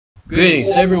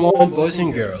Greetings everyone, boys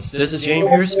and girls. This is James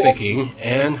here speaking,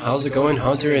 and how's it going,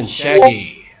 Hunter and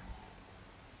Shaggy?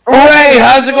 Hooray!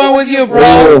 How's it going with you,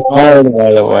 bro? By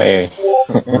the way.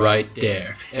 Right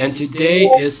there. And today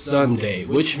is Sunday,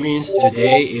 which means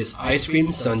today is Ice Cream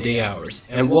Sunday hours.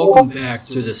 And welcome back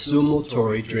to the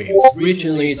Sumotori Dreams.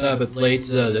 Recently, I've played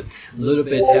a little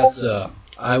bit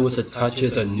I was touched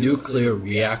as a nuclear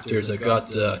reactors that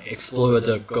got exploded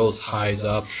that goes highs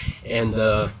up, and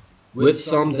with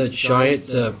some the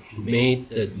giant made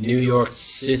the New York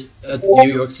City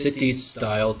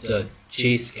style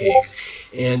cheesecakes,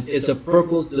 and it's a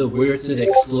purple the weird to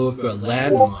explode for a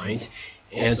landmine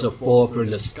and to fall from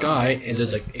the sky and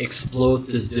just explode.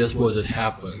 This was it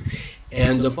happen.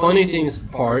 And the funny thing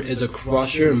part is a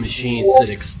crusher machine that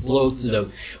explodes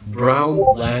the brown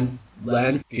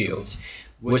landfield,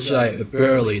 which I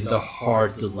barely the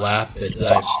hard to laugh at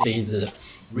that I've seen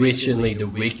recently the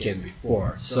weekend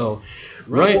before. So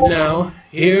right now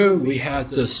here we have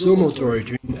the Sumotori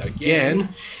Dream again,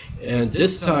 and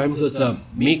this time with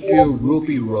Miku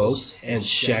Ruby Rose and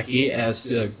Shaggy as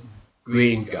the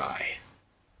green guy.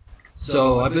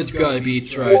 So I'm gonna be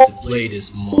trying to play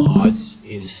this mods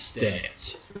instead.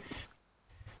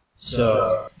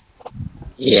 So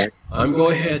yeah, I'm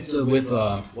going ahead with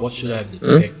what should I have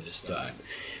to pick this time?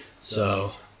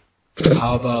 So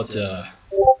how about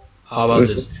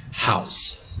this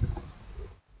house?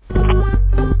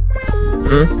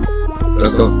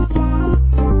 Let's go.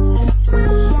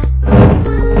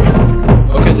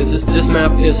 Okay, this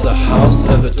map is a house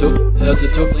that the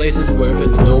two places where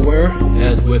it's nowhere,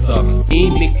 and with me,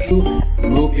 Miku,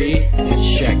 Ruby, and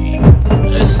Shaggy.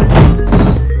 Let's do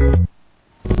this.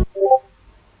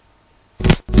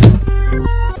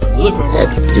 Look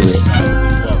at it.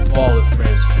 Follow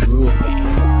friends Ruby,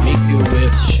 Miku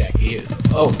with Shaggy.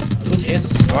 Oh, what has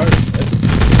started?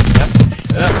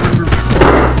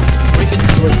 Freaking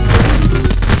short.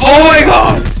 Oh my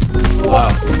god!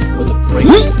 Wow, what a break.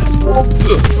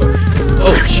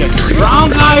 Oh, check. Brown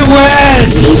guy win!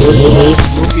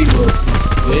 Ruby Rose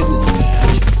win this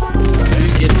match. I'm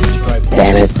getting to try.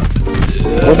 Damn it.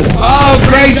 Oh,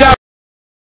 great job!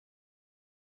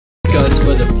 Guns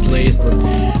for the place for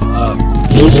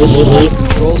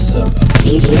control stuff. I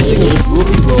think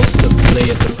Ruby Rose to play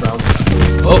as the brown guy.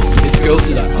 Oh, it goes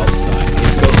to the outside.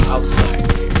 It goes outside.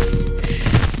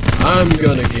 I'm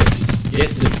gonna get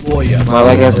the boy up. Well,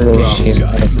 I guess she's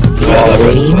already.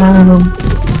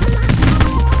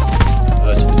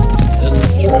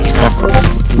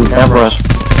 Never us.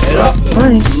 Head up the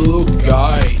blue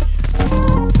guy.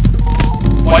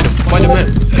 Find him in.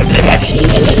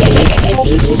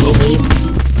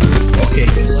 Okay,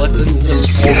 just let them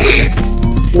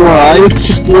Wow, I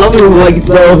just love it like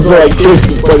sounds like just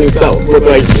funny sounds look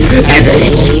like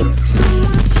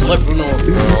slip on over,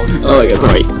 girl. Oh my god,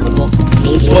 sorry.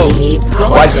 Whoa.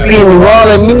 Ice cream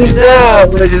rolling me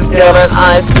down! We just got an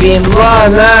ice cream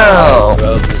run now!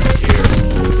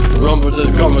 Rumble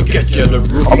to come and get you the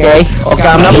Okay,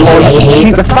 I'm not pulling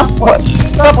you.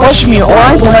 Stop pushing me,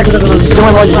 alright? We're not doing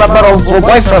like a battle for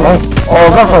boyfriend or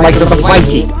girlfriend like the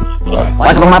fighting.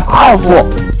 Like I'm powerful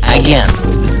again.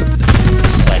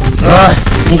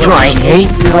 You trying, eh?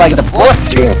 This is like the bullet.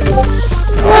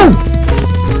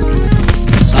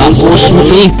 Stop pushing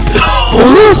me.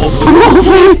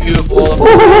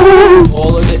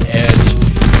 Fall of the edge.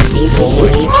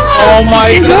 Oh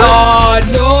my god,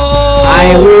 no! I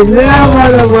will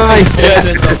never mind.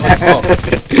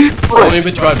 Don't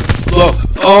even try. Look.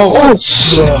 Oh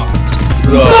shit.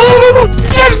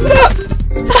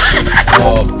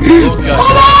 Oh, look at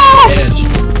the edge.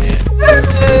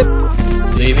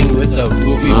 Leaving with the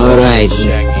Ruby. Alright.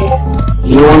 Shaggy.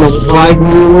 You wanna fight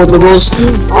me with the ghost?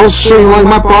 I'll show you like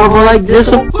my powerful like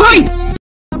this a fight!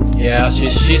 Yeah,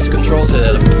 she's controls it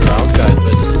as a brown guy,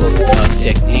 but it's a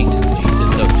technique.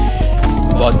 It's a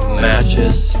what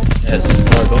matches as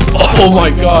part of. Oh my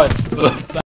god!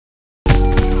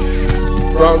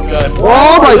 Brown guy.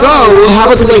 Oh my god, what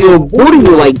happened to like a booty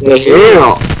like the hair?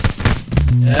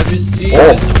 Have you seen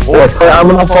this? I'm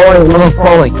not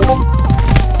falling.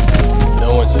 No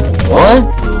one's in control. What?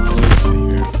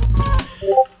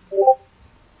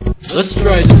 Let's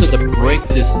try to break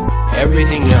this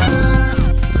everything else.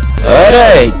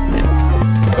 Alright.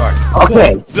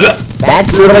 Okay.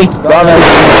 That's right, brother.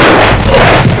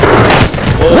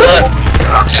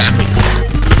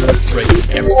 Let's break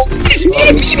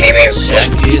everything.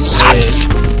 Shaggy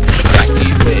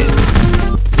win.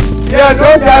 Yeah, go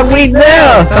down, win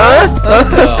now, huh?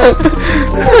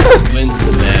 Wins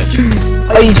the match.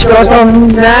 Are you trying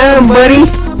to down, buddy?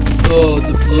 Oh,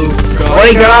 the blue guy. What are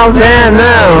you going down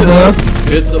now, huh?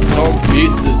 Hit the palm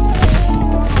pieces.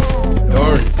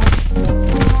 Darn.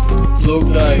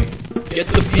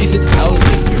 get the pieces out of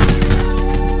this dude.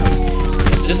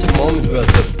 Just a moment where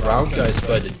the brown guys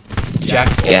by the jack.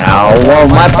 Yeah, well,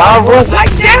 my power was like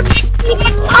that.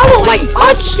 I will like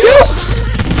touch you.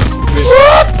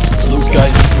 What? Blue guy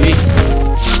is weak.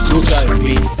 Blue guy is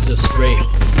weak. Just straight.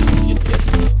 You get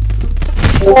it.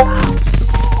 Oh.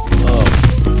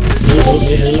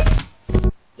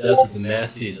 That's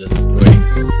messy. That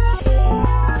breaks.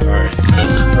 Alright,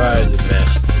 let's try to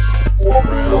mash this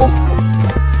around.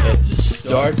 And to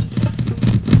start.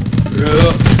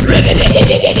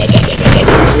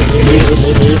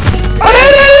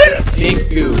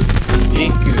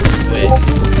 Miku is winning.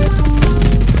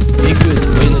 Miku is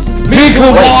winning. Miku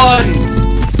won!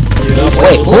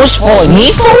 Wait, who's falling? Me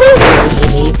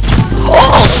falling?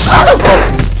 Oh, son of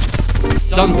a...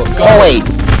 Son of a gun. Oh, wait.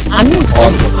 I'm not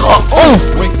Son of a gun. Oh!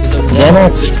 Quick to the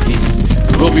Yes.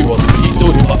 Ruby was really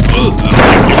doing it.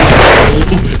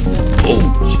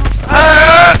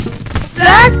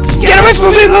 Zach! Get away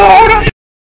from me, Lord!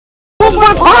 Oh,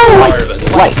 my power!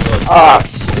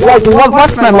 Like,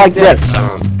 what man like that?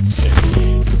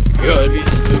 Good, we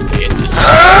get this.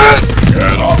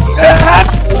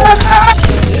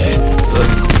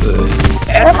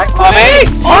 Am I coming?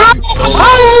 Oh,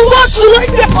 what's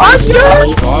like the thunder?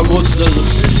 I was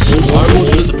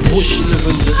pushing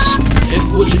him and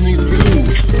pushing me through.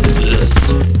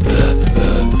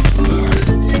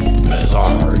 That's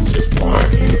hard, this part.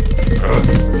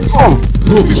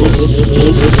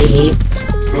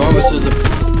 Promises of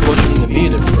pushing the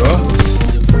meter, bro.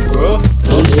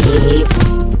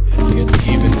 You get to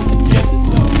even get this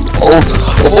now.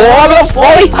 Oh, the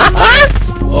boy!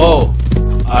 Oh,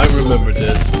 I remember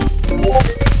this.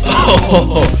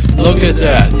 Oh, look at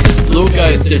that. Blue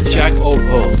guy said Jack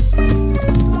Opals.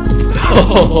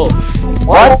 Oh,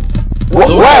 What? Wait.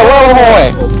 Oh,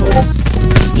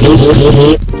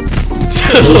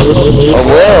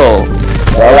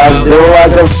 well, I'm doing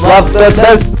like a slap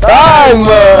this time!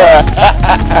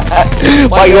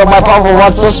 Why you're my power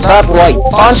wants to slap like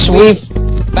punch me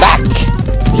back!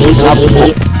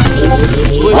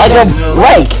 Like a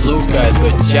break! Blue guy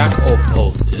said Jack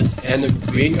Opals this, and the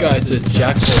green guy said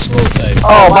Jack Opals.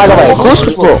 Oh, by the way, who's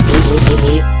pro?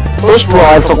 Who's pro?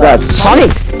 I forgot.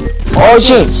 Sonic? Or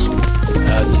James?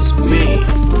 Just me.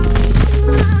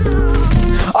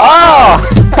 Oh!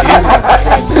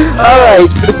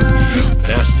 Alright.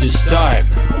 Mash this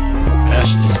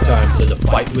time to the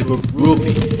fight with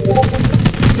Ruby.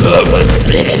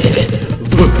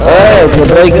 Hey, did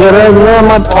they get in there,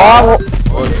 my power?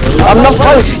 I'm not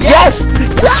funny. Yes!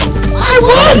 Yes! I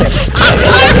won!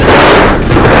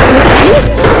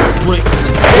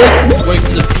 Break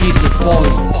the pieces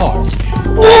falling apart.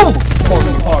 Oh!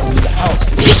 Falling apart in the house.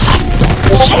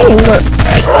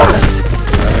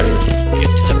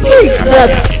 Fix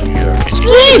that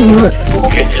thing!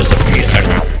 Get this piece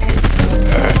out.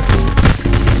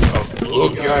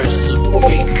 Look, guys, this is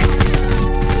weak.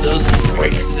 Those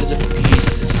breaks to the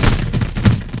pieces.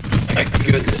 My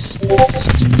goodness. Look,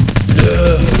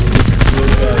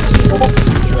 guys, just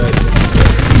try to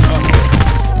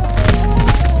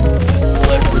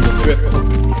slip in the triple.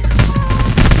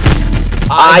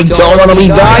 I don't want to be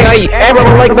die. I ever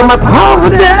like my power for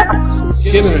that.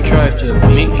 Give it a try to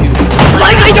meet you.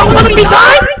 Like I don't want to be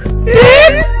die.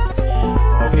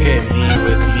 Okay, me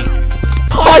with Miku.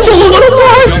 I don't want to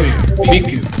die.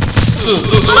 Miku.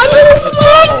 I'm gonna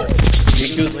die.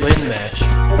 Miku's win match.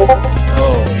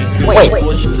 Oh, Miku Wait.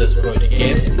 pushed this right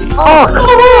against me. Oh,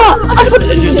 come on. I put it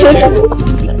in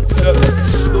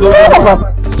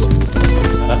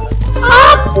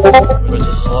We're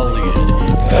just slowly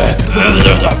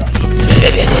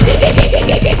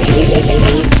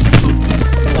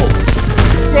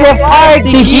Define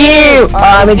you!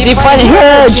 Define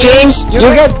her, James! You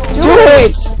can do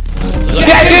it!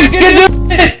 Get it! get rid of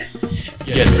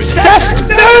That's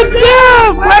good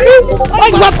now!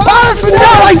 Like my power for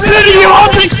now, like video on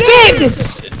the extended!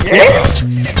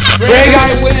 Greg, I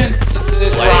win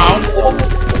this round.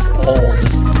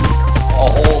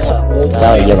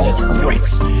 Oh, yeah,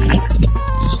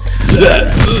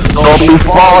 don't be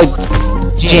followed,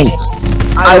 James.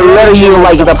 I love you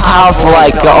like the powerful,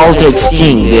 like Ultra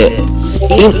Sting.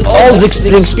 In all the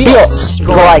Sting spills,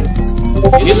 like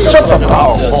it's super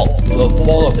powerful. The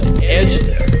fall of an edge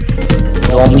there.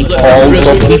 Don't be cold,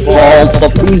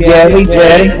 very,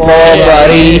 very cold,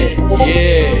 buddy.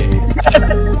 Yeah.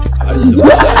 I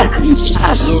survived.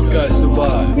 Look, I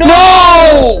survived. No!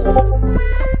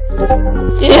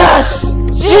 Yes,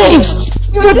 James,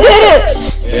 you did it.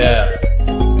 Yeah.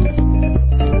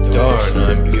 Darn,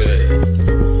 I'm good.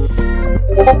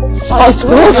 I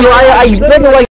told you, I never like.